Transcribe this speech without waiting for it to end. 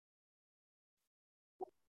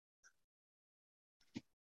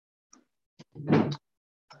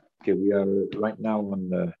Okay, we are right now on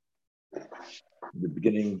the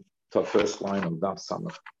beginning to first line of Daf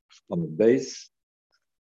Samach on the base.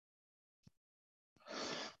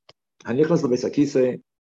 So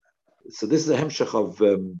this is a hemshech of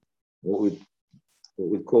what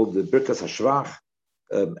we call the Birkas Hashvach,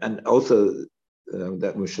 and also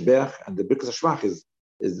that Mushabech, and the Birkas Hashvach is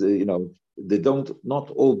they not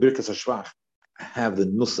all Birkas Hashvach have the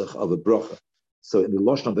nusach of a bracha. So in the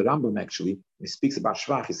Lashon of the Rambam, actually, he speaks about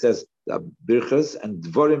Shvach. He says that birchas and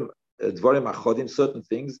dvarim achodim, certain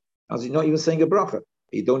things, as you're not even saying a bracha.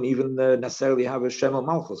 You don't even necessarily have a Shem or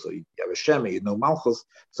Malchus. So you have a Shem, you know Malchus.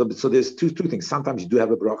 So there's two things. Sometimes you do have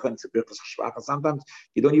a bracha, and it's a birchas Shvach, and sometimes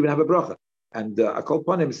you don't even have a bracha. And I call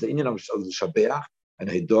upon him, it's the Inyan of the Shabeach and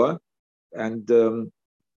Hidor, and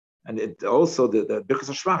it also the birchas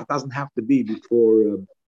Shvach doesn't have to be before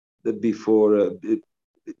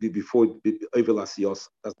Oivelas Yos,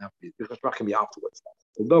 doesn't have to be. Birchas Shvach can be afterwards.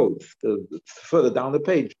 Although further down the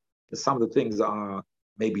page, some of the things are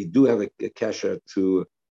maybe do have a kasher to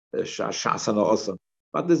Shasan or Osam,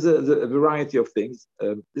 but there's a variety of things.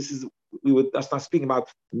 This is we were just not speaking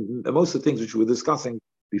about most of the things which we were discussing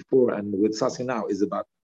before, and we're discussing now is about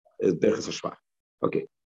Birchas Shvach. Okay,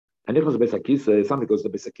 and if something goes to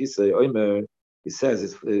Besakis, Oimer, he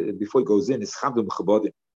says before he goes in, it's Chavdim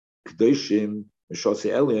Chabodim. Kedoshim,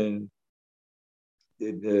 Meshasi Elin,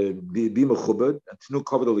 be mechubed, and to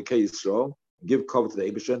cover the Lekei Yisrael, give cover to the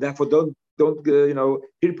Eibusher, and therefore don't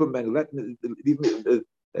hirpum,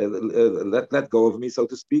 let go of me, so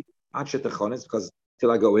to speak. Because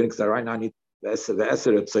till I go in, because right now I need the Eser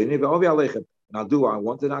Tzayni ve'ovi aleichem, and I'll do what I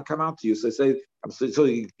want, and I'll come out to you. So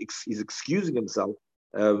he's excusing himself,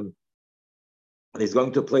 and he's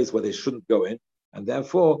going to a place where they shouldn't go in, and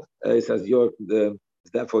therefore he says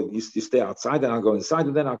therefore you stay outside, and I'll go inside,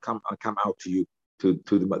 and then I'll come out to you to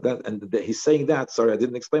that. And he's saying that. Sorry, I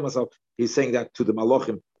didn't explain myself. He's saying that to the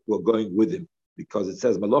malachim who are going with him, because it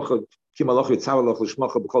says malachim ki malachim tzavaloch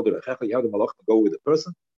l'shmacha b'kol derech. You have the malachim go with the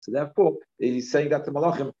person. So therefore, he's saying that to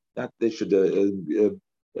malachim that they should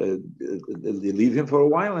leave him for a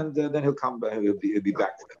while, and then he'll come back. He'll be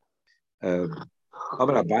back to them.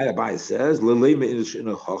 Abai says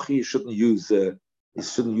he shouldn't use. He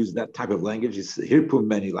shouldn't use that type of language. He's hirpum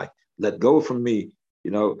many, like let go from me.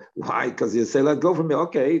 Why? Because you say let go from me.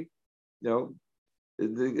 Okay,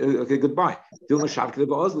 okay, goodbye. So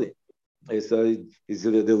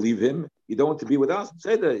they'll leave him. You don't want to be with us.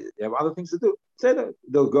 Say that you have other things to do. Say that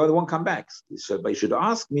they'll go. They won't come back. But he should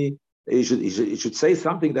ask me. He should say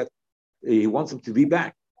something that he wants him to be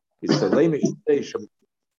back. It's a lame.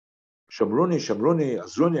 Shamruni,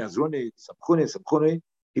 Azruni, Samchuni.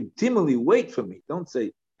 Continually wait for me. Don't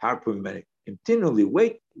say harpum many. Continually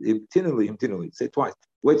wait. Continually. Say twice.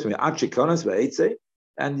 Wait for me.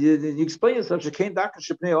 And you explain yourself. What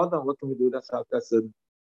can we do? That's the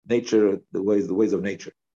nature. The ways of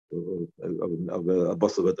nature of a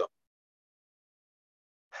boss of Adam.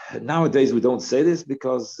 Nowadays we don't say this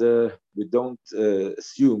because we don't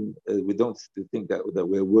assume, we don't think that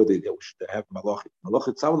we're worthy that we should have malachim. You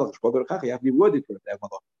have to be worthy for it to have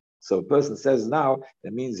malachim. So a person says now,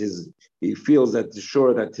 that means he feels that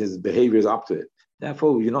sure that his behavior is up to it.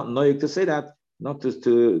 Therefore, you're not knowing to say that, not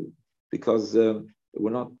because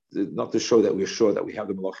we're not to show that we're sure that we have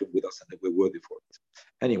the malachim with us and that we're worthy for it.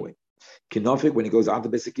 Anyway, Kinofik, when he goes out to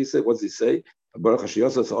Besikisa, what does he say? Sorry,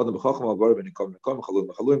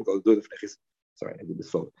 I did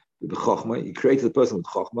this wrong. He created the person with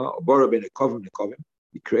chokhmah.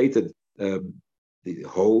 He created the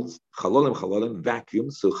holes, chalolim,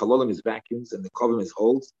 vacuums. So chalolim is vacuums, and the kovim is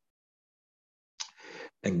holes.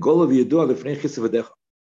 And golav yedua lefnei chisav v'decha.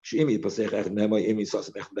 She'imi yipasech echad nehema imi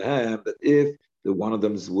sasem echad behem. That if the one of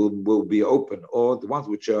them will be open, or the ones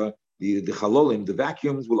which are the chalolim, the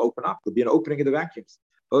vacuums will open up. There'll be an opening in the vacuums.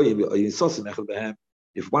 If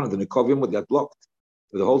one of the kovim would get blocked,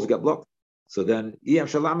 the holes get blocked, so then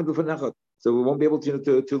so we won't be able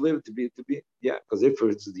to live to be because if you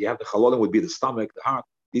have the chalolim would be the stomach, the heart.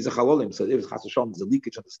 These are chalolim. So if there's a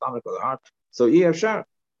leakage in the stomach or the heart, so and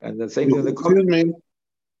the same thing in the kovim. Excuse me,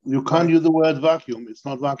 you can't use the word vacuum. It's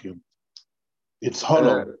not vacuum. It's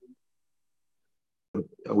hollow.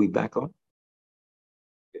 Are we back on?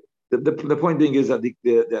 The point being is that the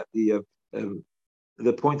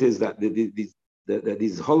point is that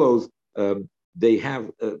these hollows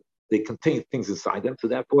they contain things inside them. So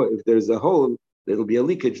therefore, if there's a hole, there'll be a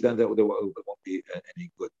leakage. Then there won't be any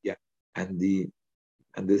good. Yeah, and the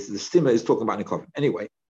stimmer is talking about Nikovim. Anyway,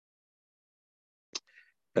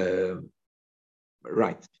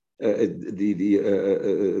 right.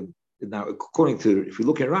 Now, according to if you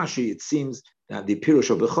look in Rashi, it seems that the pirush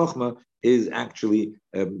of the chokhmah is actually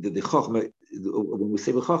the Chachma. When we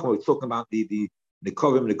say the Chachma, we're talking about the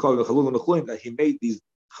Nekovim, Chalulim, Mechulim, that he made these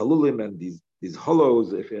Chalulim and these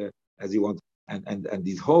hollows, as you want, and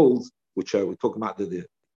these holes, which we're talking about the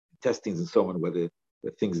intestines and so on, where the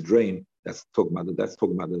things drain. That's talking about the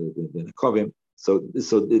Nekovim. So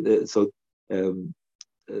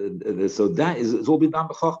that is, it's all been done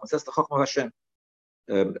by Chachma. That's the Chachma of Hashem,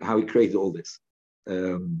 how He created all this.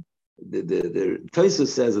 The Tosfos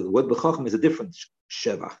says that the word B'Chachma is a different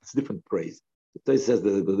shevach, it's a different praise. The Tosfos says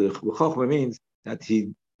the B'Chachma means that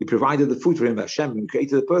he provided the food for him. Hashem, when He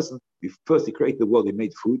created the person, first He created the world, He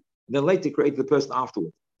made food, and then later He created the person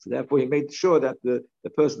afterwards. So therefore He made sure that the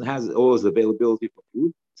person has always availability for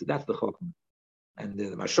food. So that's the Chachma. And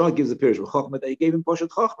the Mashal gives the Pirish of Chachma that He gave him Poshet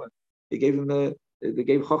Chachma. He gave him they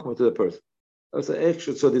gave Chachma to the person. So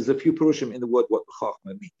there's a few Purushim in the word what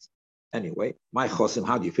Chachma means. Anyway, my Chosim,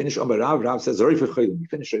 how do you finish? Omar Rav says, you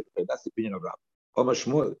finish Zorif. That's the opinion of Rav. Omar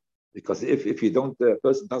Shmuel, because if you don't, the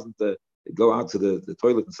person doesn't go out to the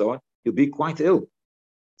toilet and so on, he'll be quite ill.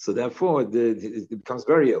 So therefore, it becomes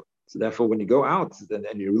very ill. So therefore, when you go out and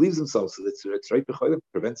he relieves himself, so it's Zorif B'Cholim,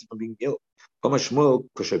 prevents him from being ill. Omar Shmuel,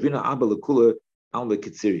 Koshavina Abba L'Kula Al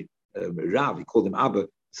Kitziri. Rav, he called him Abba,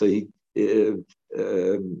 so he.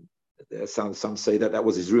 Some say that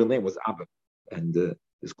was his real name, was Abba, and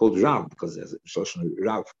it's called Rav because there's a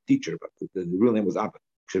Rav teacher, but the real name was Abba.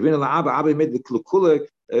 Abba made the Klukula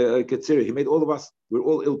Ketziri. He made all of us. We're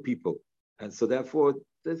all ill people, and so therefore,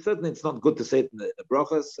 certainly it's not good to say it in the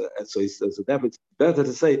brachas. And so he says, so therefore, it's better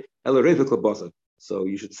to say El Refikal Basa. So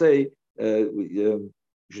you should say you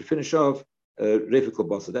should finish off Refikal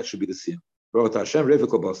Basa. That should be the siyum. Baruch Hashem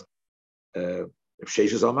Refikal Basa. If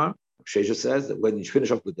Sheshes Amar. Shesha says that when you finish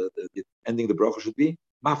off with the ending, the bracha should be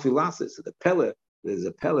mafilasis. So the pella, there's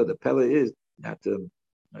a pella. The pella is that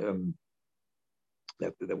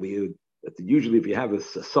usually if you have a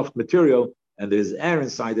soft material and there's air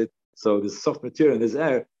inside it, so this soft material and there's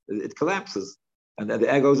air, it collapses and then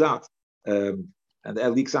the air goes out and the air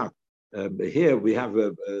leaks out. Here we have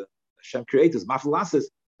Hashem creates mafilasis,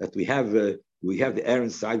 that we have the air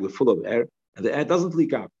inside, we're full of air, and the air doesn't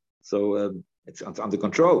leak out. So it's under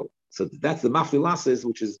control. So that's the mafilasis,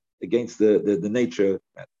 which is against the nature.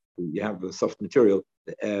 That you have a soft material,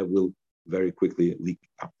 the air will very quickly leak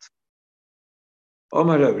out.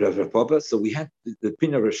 So we had the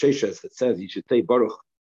opinion of Rosh Hashanah that says you should say Baruch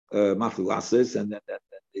mafilasis, and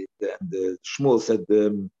the Shmuel said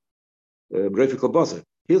Refikal Basar.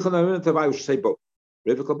 We should say both.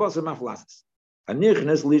 Refikal Basar mafilasis.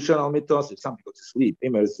 Anichnes lishan al mitos. If somebody goes to sleep,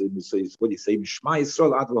 what do you say? Shema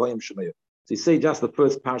Yisrael ad v'hoyim shemayah. So you say just the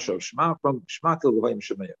first parsha of Shema from Shema till V'hoyim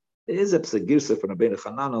Shemayah. There is a psagirsa from Rabbeinu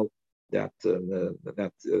Chananel that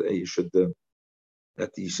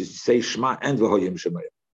you should say Shema and V'hoyim Shemayah.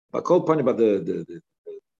 But called point about the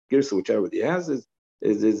girsa which everybody has is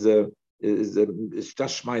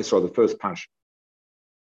just Shema Yisrael, the first parsha.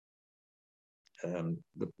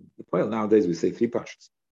 The point nowadays we say three parshas,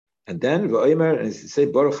 and then V'omer, and you say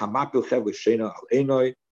Baruch Hamapil Chev L'Sheina Al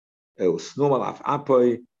Einoi Usnum Al Af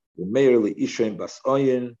Apoy. It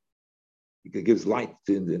gives light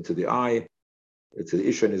into the eye. The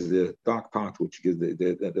ishain is the dark part, which gives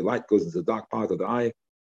the light goes into the dark part of the eye.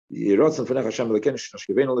 With the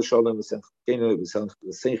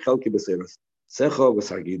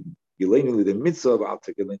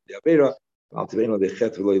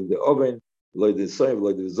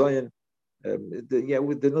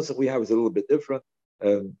nusach we have is a little bit different.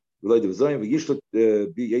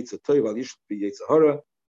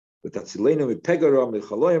 But that's Elena with Pegaram, with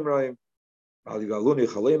Chaloim Raim, Alivaluni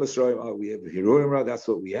Chaloim Raim, we have Hiroim Ra, that's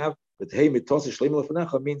what we have. But hey, Mitos Shleim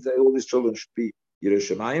Lefnecha means that all these children should be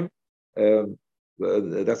Yerushalayim.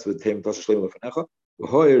 That's what hey, Mitos Shleim Lefnecha.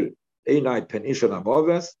 V'hoyer Einai Pen Ishan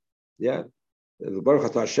Amoves. Yeah. The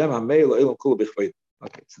Baruch Hashem Hameil Elam Kula B'chvayit.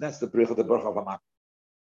 Okay, so that's the Baruch of the Baruch of Hamak.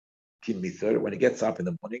 Kim Mither, when he gets up in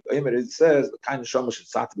the morning, it says the kind of Shama should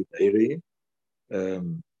start with Eiri.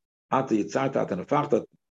 Ata Yitzarta, Ata Nefachta,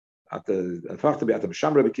 Ata Nefachta, Ata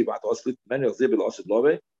Meshamra B'kiva, Ata Oslit, Meni Ozib, Osid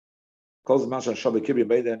Love, calls the Mashan Shabbat Kibri,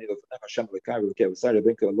 made and Nilo Fnech Hashem Lekai, Lekai, Vesari,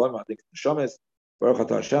 Benkel, Loma, I think the Shomes, Baruch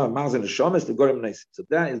Hashem, Mazin, the Shomes, the Gorim Nesim. So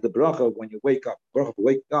that is the bracha when you wake up. Bracha for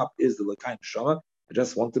waking up is the Lekai Shama. I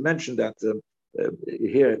just want to mention that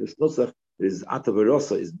here in this Nusach, is Ata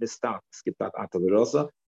Verosa is missed out, skipped out Ata Verosa,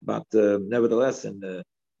 but nevertheless, in the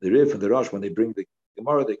Rif and the Rosh, when they bring the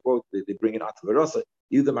Gemara, they quote, they bring in Ata Verosa,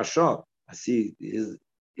 either Mashal, I see his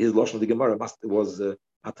Lashon of the Gemara was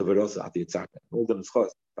Ata Verosa, Ata Yitzhak, all the Nuschos,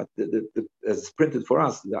 but as it's printed for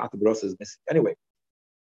us, the Ata Verosa is missing. Anyway,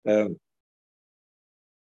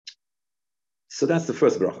 so that's the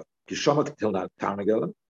first bracha. Kishamak till now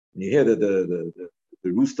Tarnagel. When you hear the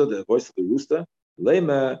rooster, the voice of the rooster,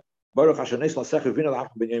 Lema Baruch Hashanesh Lasech Vina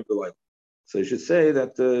Lachim B'Yom V'Layla. So you should say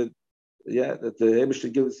that the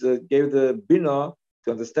Eibishter gave the bina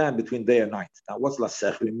to understand between day and night. Now, what's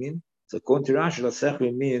Lasechvi mean? So according to Rashi,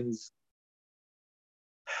 Lasechvi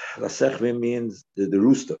means the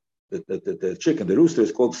rooster, the chicken. The rooster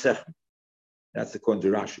is called Sechvi. That's according to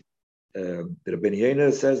Rashi. The Rabbeinu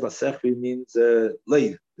Yehuda says Lasechvi means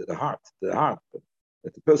leiv, the heart, that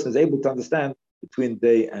the person is able to understand between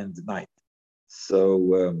day and night.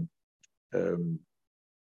 So the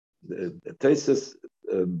Tosfos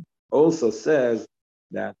also says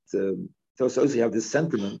that Tosfos also have this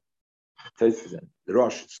sentiment. The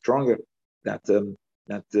Rosh is stronger that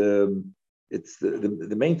it's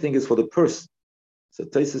the main thing is for the person. So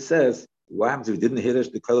Tosfos says, what happens if you didn't hear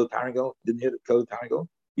the Kol Targil? Didn't hear the Kol Targil?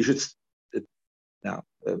 You should now.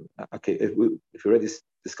 Okay, if we're already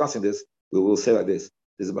discussing this, we will say like this: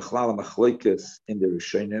 there's a machlokes in the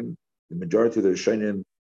Rishonim. The majority of the Rishonim,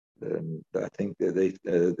 I think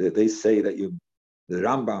they say that the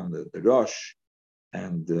Rambam, the Rosh,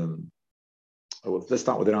 and well, let's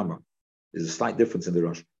start with the Rambam. There's a slight difference in the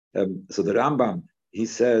Rosh. So the Rambam, he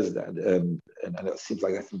says that, and it seems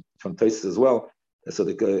like that's from Tosfos as well. So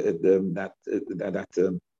the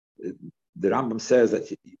Rambam says that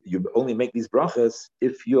you only make these brachas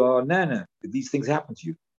if you are nana. If these things happen to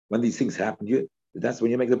you. When these things happen to you, that's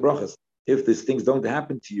when you make the brachas. If these things don't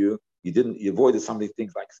happen to you, you avoided some of these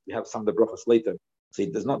things, like you have some of the brachas later. So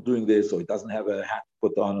he does not doing this, or he doesn't have a hat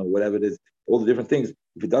put on, or whatever it is, all the different things.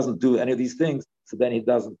 If he doesn't do any of these things, so then he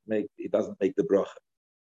doesn't make the bracha.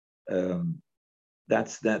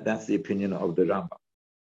 That's the opinion of the Rambam.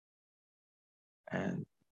 And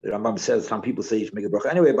the Rambam says some people say you should make the bracha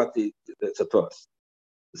anyway, but it's a toss.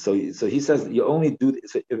 So he says you only do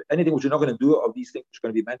so if anything which you're not going to do of these things which are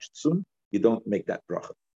going to be mentioned soon, you don't make that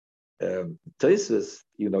bracha. Tosfos,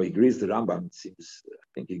 even though he agrees with the Rambam, I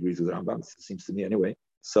think he agrees with the Rambam, it seems to me anyway.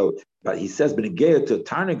 So, but he says, Benegea to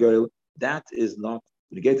Tarnagel, that is not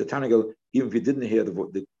Benegea to Tarnagel, even if you didn't hear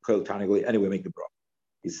the Kol Tarnagel, anyway, make the bracha.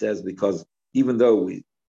 He says, because even though we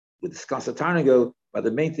discuss the Tarnagel, but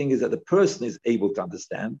the main thing is that the person is able to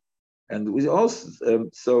understand. And we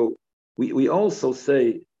also, we also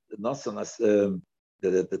say, not so much the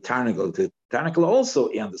Tarnagel also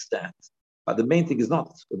he understands. But the main thing is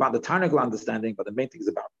not about the Tarnagel understanding, but the main thing is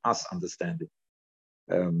about us understanding.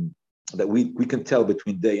 That we can tell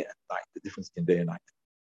between day and night, the difference between day and night.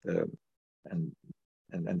 And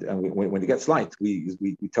when it gets light, we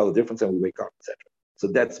tell the difference and we wake up, etc. So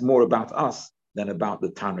that's more about us than about the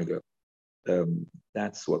Tarnagel.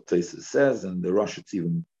 That's what Tosfos says, and the Rosh it's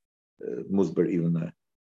even Musbar even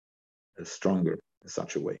stronger in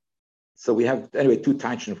such a way. So we have anyway two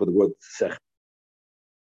taishin for the word sech.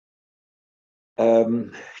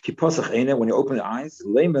 When you open your eyes,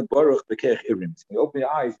 when you open your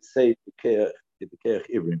eyes, say Bekerech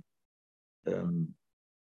Ivrim.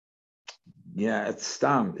 It's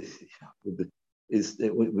stam.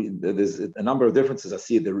 There's a number of differences. I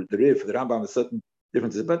see the Riv, the Rambam, certain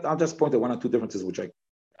differences, but I'll just point out one or two differences which I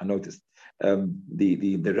noticed. The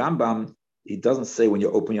Rambam, he doesn't say when you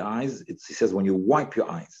open your eyes. He says when you wipe your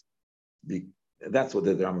eyes. That's what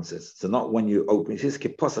the Rambam says. So not when you open. He says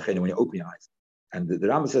when you open your eyes. And the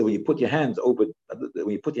Rambam says when you put your hands over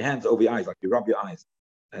your eyes, like you rub your eyes,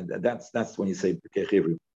 and that's when you say Bekerech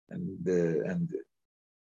Ivrim. And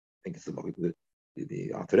I think it's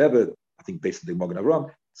the Alter Rebbe, I think based on the Magen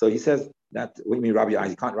Avraham. So he says that when you mean rub your eyes,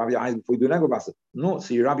 you can't rub your eyes before you do an Egbabasa. No,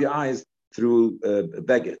 so you rub your eyes through a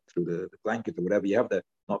beged, through the blanket or whatever you have there.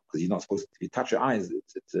 Not because you're not supposed to. If you touch your eyes,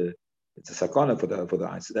 it's a sakana for the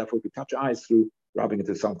eyes. So therefore, if you touch your eyes through rubbing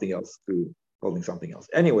into something else, through holding something else.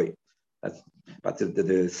 Anyway, but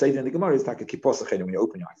the Seder in the Gemara is like a kiposach when you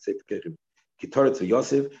open your eyes. Say kitoret to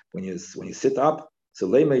Yosef when you sit up. So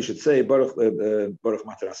lema you should say baruch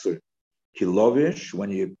matar asur. Kilovish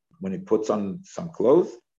when he puts on some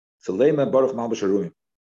clothes. So lema baruch malbash haruim.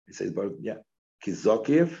 He says baruch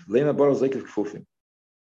kizokiv lema baruch zekiv kfufim.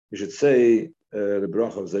 You should say the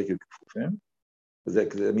bracha of zekiv kfufim.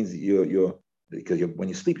 That means because when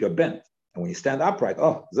you sleep you're bent, and when you stand upright,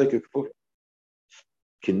 zekiv kfufim.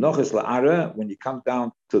 Kinoches la'ara, when you come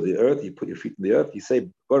down to the earth, you put your feet in the earth, you say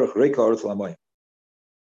baruch reika oretz lamoyim.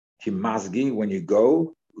 Kimazgi, when you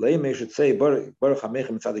go, leime you should say baruch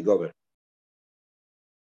hamechem tzadi gover.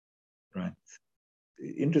 Right.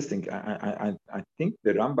 Interesting. I think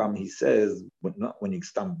the Rambam he says when you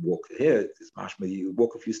walk here, it's mashma you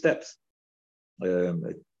walk a few steps.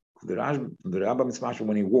 The Rambam is mashma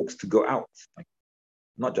when he walks to go out, like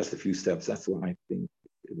not just a few steps. That's what I think.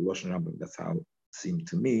 The Rosh Rambam. That's how it seemed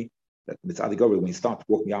to me. that Mitzadi Gover, when you start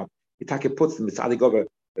walking out, Itake puts the Mitzadi Gover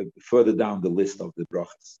further down the list of the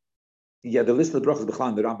brachas. Yeah, the list of the brachas B'chlan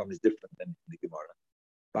in the Rambam is different than in the Gemara.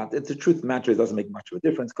 But the truth of the matter, it doesn't make much of a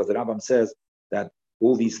difference because the Rambam says that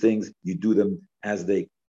all these things, you do them as the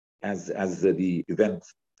event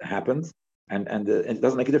happens, and it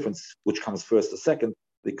doesn't make a difference which comes first or second,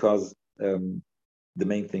 because the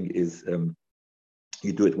main thing is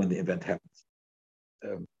you do it when the event happens.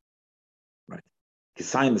 Right.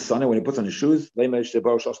 Kisayim Misana, when he puts on his shoes,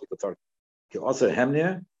 also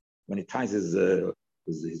Hemner, when he ties his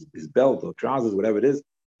belt or trousers, whatever it is,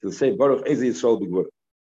 he'll say Baruch Ezi Yisrael B'Gvur.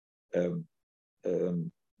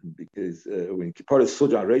 Because when Kippur is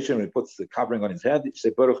Suja Aration, when he puts the covering on his head, he say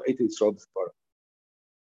Baruch Ezi Yisrael B'Gvur.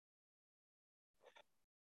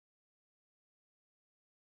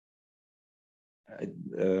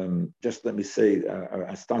 Just let me say,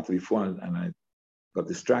 I started before and I got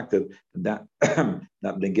distracted. That that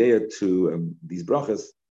Bengeya to these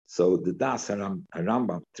brachas. So the Das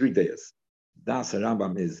Harambam, 3 days. Das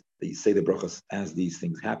Harambam is that you say the brachas as these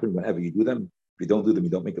things happen, whenever you do them. If you don't do them, you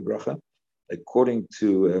don't make the bracha. According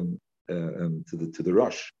to the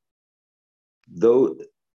Rosh, though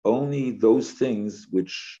only those things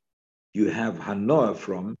which you have hanoah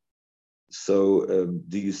from. So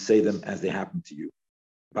do you say them as they happen to you?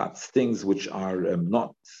 But things which are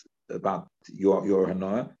not about your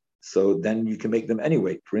hanoah, so then you can make them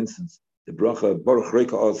anyway. For instance, the bracha Baruch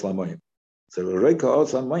Reika Oz Lamayim. So Reika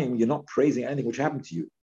Oz Lamayim, you're not praising anything which happened to you.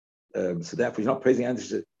 So therefore, you're not praising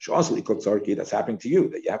anything that's happening to you.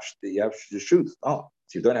 That you have shoes. Oh,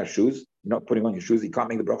 so you don't have shoes. You're not putting on your shoes. You can't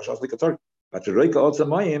make the bracha Shasli Kotzarki. But the Reika Oz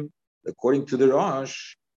Lamayim, according to the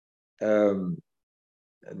Rosh, you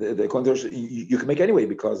can make anyway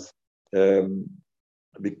because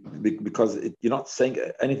you're not saying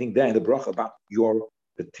anything there in the bracha about your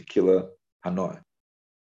particular hanoah.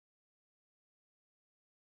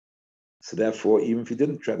 So therefore, even if you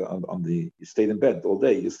didn't tread you stayed in bed all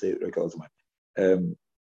day, you stay the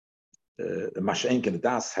Mashenk and the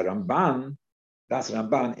Das Haramban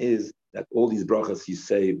is that all these brachas you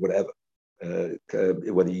say whatever,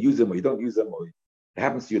 whether you use them or you don't use them, or it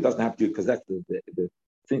happens to you, it doesn't happen to you, because that's the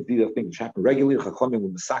things. These are things which happen regularly. Chachamim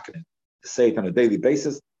will masakin to say it on a daily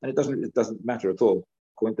basis, and it doesn't matter at all.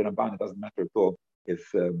 According to Ramban, it doesn't matter at all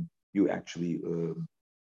if you actually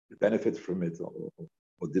benefit from it or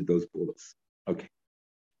did those pull-ups. Okay,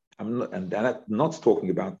 I'm not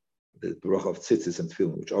talking about the bracha of tzitzis and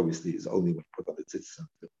tefillin, which obviously is only when you put on the tzitzis and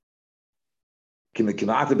tefillin.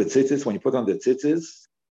 When you put on the tzitzis,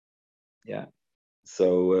 yeah.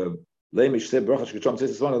 So leimish se bracha shkechom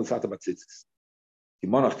tzitzis one of the sata tzitzis.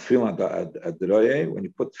 When you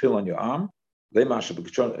put tefillin on your arm, you make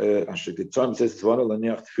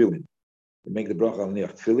the bracha al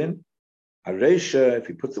niach tefillin. If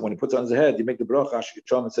he puts it, when he puts it on his head, you make the bracha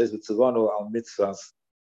ashkechom and says v'tzavanu al mitzvahs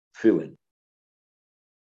tefillin.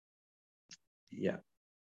 Yeah.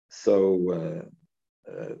 So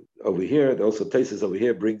over here, also Taisus over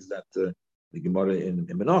here brings that the Gemara in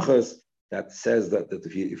Menachos that says that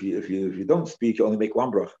if you don't speak, you only make one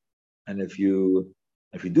bracha, and if you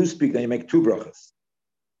do speak, then you make 2 brachas.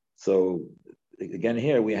 So again,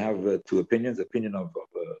 here we have 2 opinions. Opinion of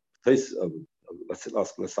let's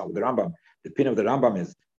start with the Rambam. The opinion of the Rambam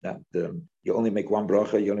is that you only make 1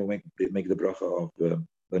 bracha. You only make the bracha of the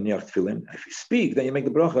niach tefillin. If you speak, then you make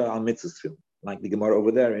the bracha al mitzvahs tefillin. Like the Gemara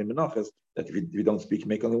over there in Menachos, that if you don't speak, you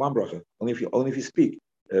make only 1 bracha. Only if you speak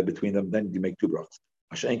between them, then you make 2 brachas.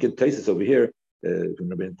 Mashenk Taisus over here from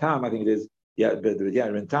Rabbi Tam, I think it is. Yeah, but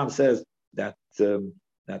Rabbi Tam says that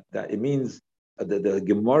it means the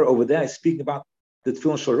Gemara over there is speaking about the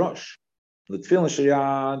tefillin shel Rosh. The tefillin shel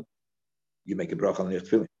Yad, you make a bracha on the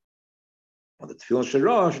tefillin. On the tefillin shel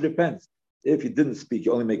Rosh, it depends. If you didn't speak,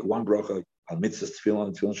 you only make 1 bracha on mitzvahs tefillin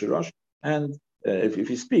on the tefillin shel Rosh, and if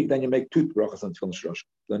you speak, then you make 2 brachas on tefillin shel Rosh,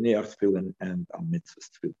 the niach tefillin and on mitzvahs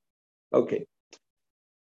tefillin. Okay.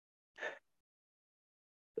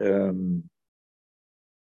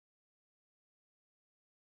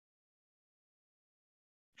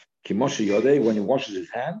 Kimoshe Yodei, when he washes his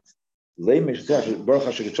hands,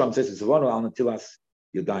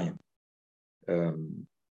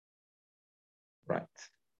 right.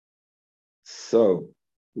 So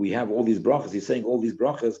we have all these brachas. He's saying all these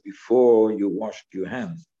brachas before you wash your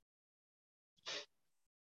hands.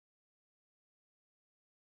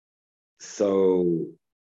 So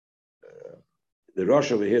the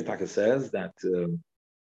Rosh over here, Taka says that the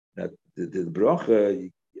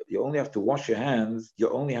bracha, you only have to wash your hands. You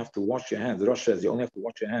only have to wash your hands. The Rosh says you only have to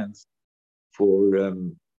wash your hands for.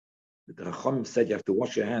 The Chachamim said you have to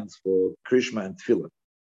wash your hands for Krishma and Tefillah.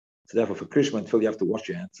 So therefore, for Krishma and Tefillah, you have to wash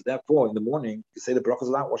your hands. So therefore, in the morning, you say the brachas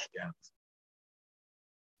without washing your hands.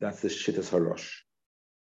 That's the Shittas Harosh.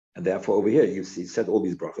 And therefore, over here, you see, said all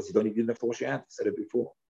these brachas. You didn't have to wash your hands. You said it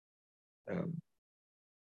before.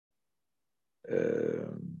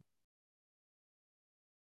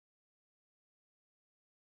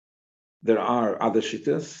 There are other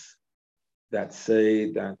shittas that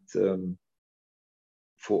say that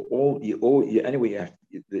for anyway, you have,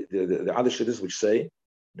 the other shittas which say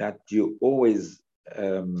that you always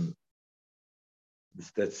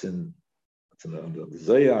that's in the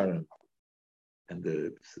Zohar and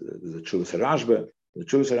the Chuvas Harashba. The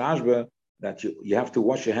Chuvas Harashba that you have to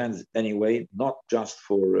wash your hands anyway, not just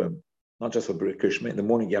for Brit Krishma. In the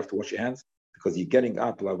morning you have to wash your hands because you're getting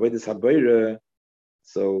up Lavedis Habayra.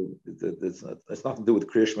 So it's nothing to do with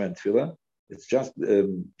Krishma and Tefillah. It's just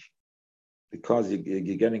because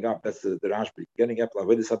you're getting up. That's the Rashba. Getting up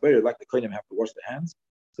Lavedis Habayra, like the Kohanim have to wash their hands.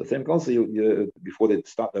 So same thing also you before they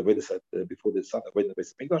start Lavedis the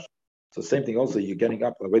Beis Mikdash. So same thing also you're getting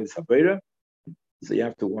up Lavedis Habayra. So you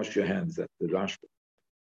have to wash your hands at the Rashba.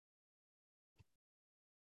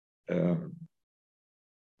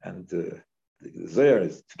 And the Zohar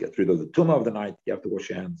is to get rid of the tumah of the night. You have to wash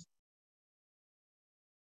your hands.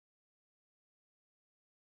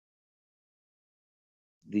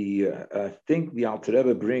 I think the Alter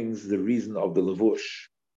Rebbe brings the reason of the levush.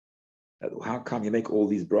 How come you make all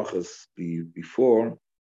these brachas before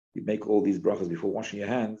washing your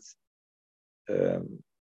hands?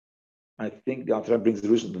 I think the Alter Rebbe brings the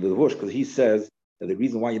reason of the levush because he says that the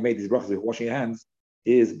reason why you made these brachas before washing your hands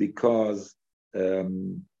is because they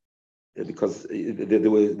were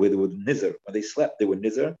nizar. When they slept, they were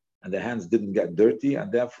nizar, and their hands didn't get dirty, and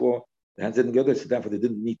therefore the hands didn't get dirty. So therefore, they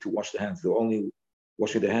didn't need to wash their hands. They were only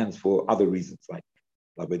washing their hands for other reasons, like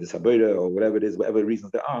Lavedis Habayra or whatever it is, whatever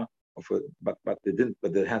reasons there are. But they didn't.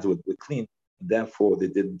 But their hands were clean, and therefore they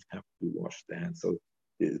didn't have to wash their hands. So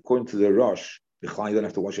according to the Rosh, Bichlal, you don't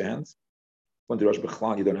have to wash your hands. According to Rosh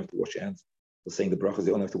Bichlal, you don't have to wash your hands. So saying the brachas,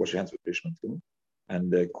 you only have to wash your hands with Krishma too.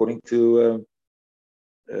 And according to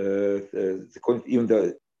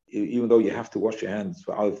even though you have to wash your hands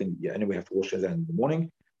for other things, you anyway have to wash your hands in the morning.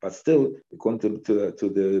 But still, according to the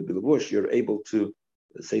Bilavush, you're able to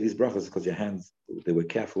say these brachas because your hands, they were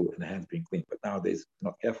careful and the hands being clean. But nowadays,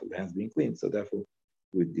 not careful, the hands being clean. So therefore,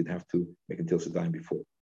 you'd have to make until Sedayim before.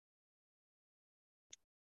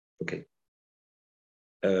 Okay.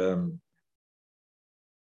 Right.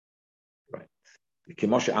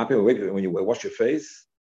 When you wash your face,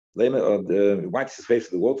 wipe his face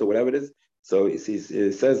with the water, whatever it is. So it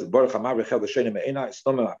says, Baruch Hamar v'chel v'shenim me'ena,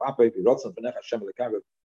 istomem ha'apay v'rotzen v'nech Hashem l'kav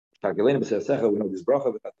v'targelenu b'se'asecha, we know this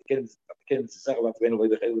bracha, v'tatikenim b'se'asecha, v'atzveinu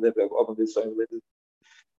v'leidechel v'lev v'ovam v'soim v'leidech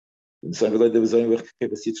v'soim v'leidech v'soim v'leidech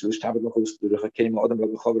v'sit shlish tabet l'chus v'rechakenim l'odem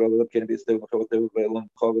v'chavar v'leidech v'yestev v'chavar v'elam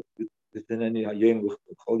v'chavar v'teneni ha'yem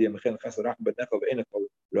v'chol yem v'chen chas v'rach b'necha v'enech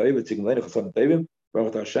v'ra'y v'tzigim l'enech chasam tevim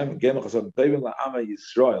Baruch Hashem gem chasam tevim la'ama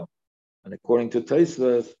Yisrael. And according to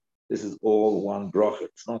Tosfos, this is all one bracha.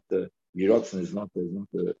 It's not the Yiratzen is not a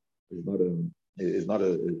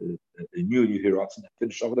new Yiratzen.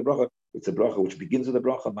 Finish off with the bracha. It's a bracha which begins with the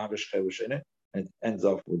bracha Mavish Chevushene and it ends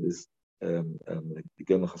off with this Gem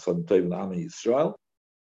Chasam Tovim La'ama Yisrael,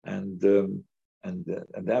 and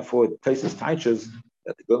therefore Tosfos teaches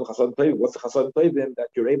that the Gem Chasam Tovim, what's the Chasam Tovim, that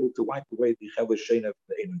you're able to wipe away the Chevushene of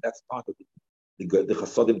the Ein. That's part of the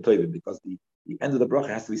Chasadim Tovim, because the end of the bracha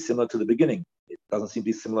has to be similar to the beginning. It doesn't seem to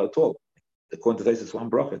be similar at all. According to this, it's one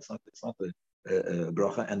bracha. It's not a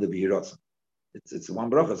bracha and the v'hiratzon. It's one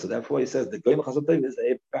bracha. So therefore, he says the goyim chasam tovim is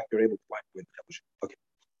a fact you're able to wipe with the chevush. Okay.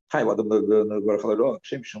 Hi, what the baruch halarog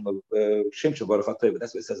shem shel baruch hatovim.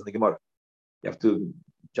 That's what it says in the Gemara. You have to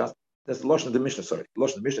just that's the lashon of the Mishnah. Sorry, the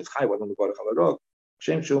lashon of the Mishnah is hi what the baruch halarog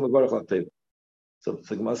shem shel baruch hatovim. So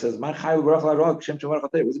the Gemara says, "My chayu baruch halarog shem shel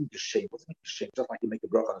baruch hatovim." What's it mean shame? What's it mean shame? Just like you make a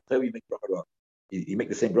bracha on a tovim, you make bracha halarog. You make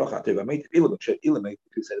the same bracha. Teva made ilam make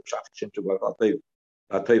you say the pshat shem shel baruch hatovim.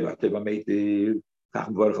 Teva made the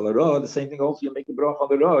kach baruch halarog. The same thing also. You make the bracha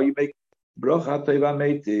halarog. You make bracha teva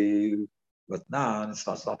made. But now it's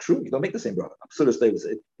not true. You don't make the same bracha. Absurd staves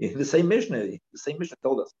in the same Mishnah. The same Mishnah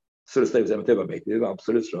told us. Absurd staves and teva made.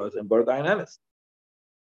 Absurd staves and bar dynamis.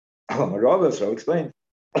 Rav explained.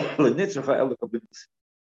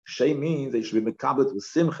 Shay means they should be mekablet with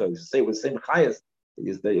simcha. You should say with the same chayas.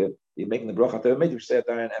 You're making the bracha teva made. You should say at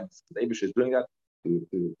the end. The Eibush is doing that to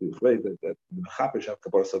that mechaper shav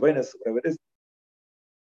kapor savenis, whatever it is.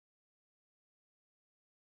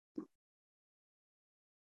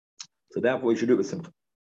 So therefore, you should do it with simcha.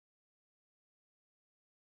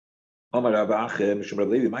 Omar Rabach, Mishum Rav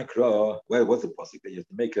Levi, Mikra, where was the pasuk that you have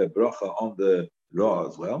to make a bracha on the raw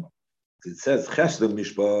as well? It says, Chesed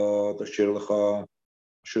Mishpat Asher Lecha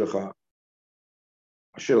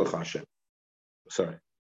Hashem. Sorry.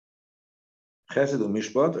 Chesed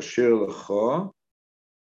Mishpat Asher Lecha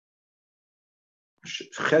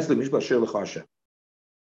Chesed Mishpat Asher Lecha Hashem.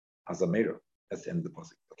 As a mirror. That's the end of the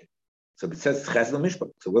pasuk. Okay. So it says Chesed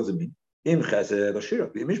Mishpat. So what does it mean? Im Chesed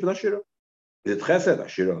Ashira. Im Mishpat Ashira. Is it Chesed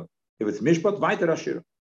Ashira? If it's Mishpat, weiter Ashira.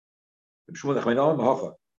 So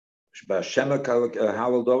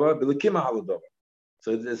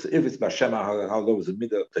if it's Bashem Halodova, it's the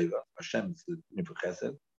middle of Teva. Hashem is the Nifur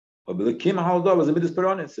Chesed. But B'Lekim Halodova is the middle of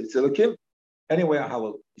Peronis. It's Lekim. Anyway,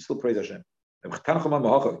 Halal, you still praise Hashem. If it's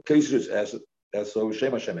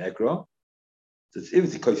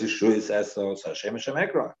Kosis Shuis Eso, so Hashem Hashem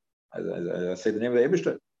Ekra. I say the name of the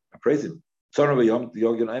Eibishter. I praise him. Sorry, Yogin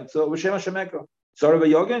Emtso, Hashem Hashem Ekra. Sorry,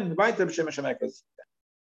 Yogin, weiter Hashem Hashem Ekra.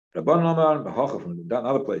 Rabban Omar Bahacha from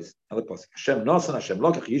another place, another place. Hashem Nosan Hashem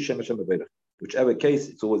Lokach Yishem Hashem Beverach. Whichever case,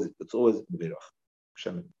 it's always Beverach.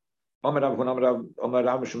 Hashem. Omar Rav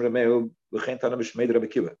Mishum Remehu L'Chein Tana Mishmeid Rabbi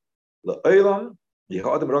Kiva. L'Olam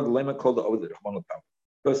Yehadim Rog Lema called the Oved Rahman L'Tav.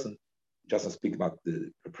 Person just to speak about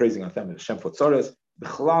the praising on them Hashem for Tzoras.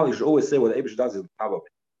 B'Chalal you should always say what the Eibush does is Tav of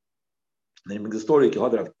it. And then in the story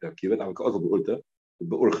Yehadim Rav Kiva, now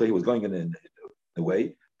he was going in the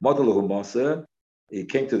way. Modalahu Masa. He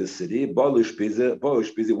came to the city. Balush Piza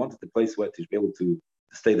wanted the place where to be able to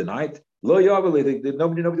stay the night. Lo Yavali,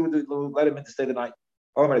 nobody would let him in to stay the night.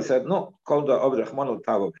 Omar said, no, called the Oved Rahman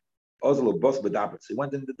al-Tavov. Ozlo Bos Badabrit. So he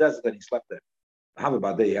went in the desert and he slept there.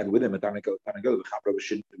 He had with him a Tanagel,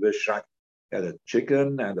 he had a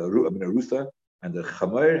chicken and a rooster, and a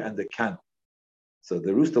chamer and a can. So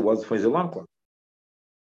the rooster was for his alarm clock.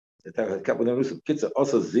 The kept with the rooster. Kids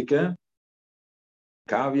also Zika.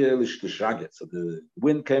 So the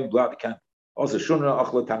wind came, blew out the cat. Also Shunra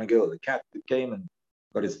Achla Tanagil, the cat came and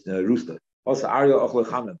got his rooster. Also Arya Achla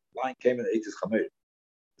Chamer, the lion came and ate his chamer.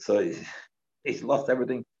 So he's lost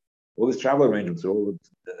everything. All his travel arrangements are all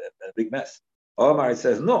a big mess. Omar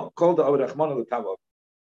says, no, called the Oved Rahman al-Tavov.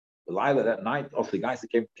 The Lila that night, also the guys that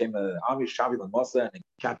came an army, Shavil and Mosa, and they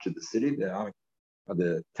captured the city. The army,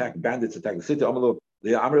 the bandits attacked the city. The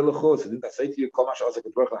Amr Lechos, didn't I say to you, Komash Asa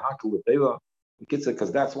Ketvach Hakul with Teva?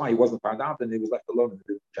 Because that's why he wasn't found out and he was left alone and they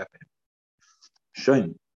didn't chat to him.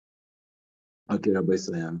 Shame. Okay, Rabbi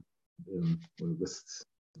Sayam. One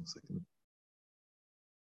second.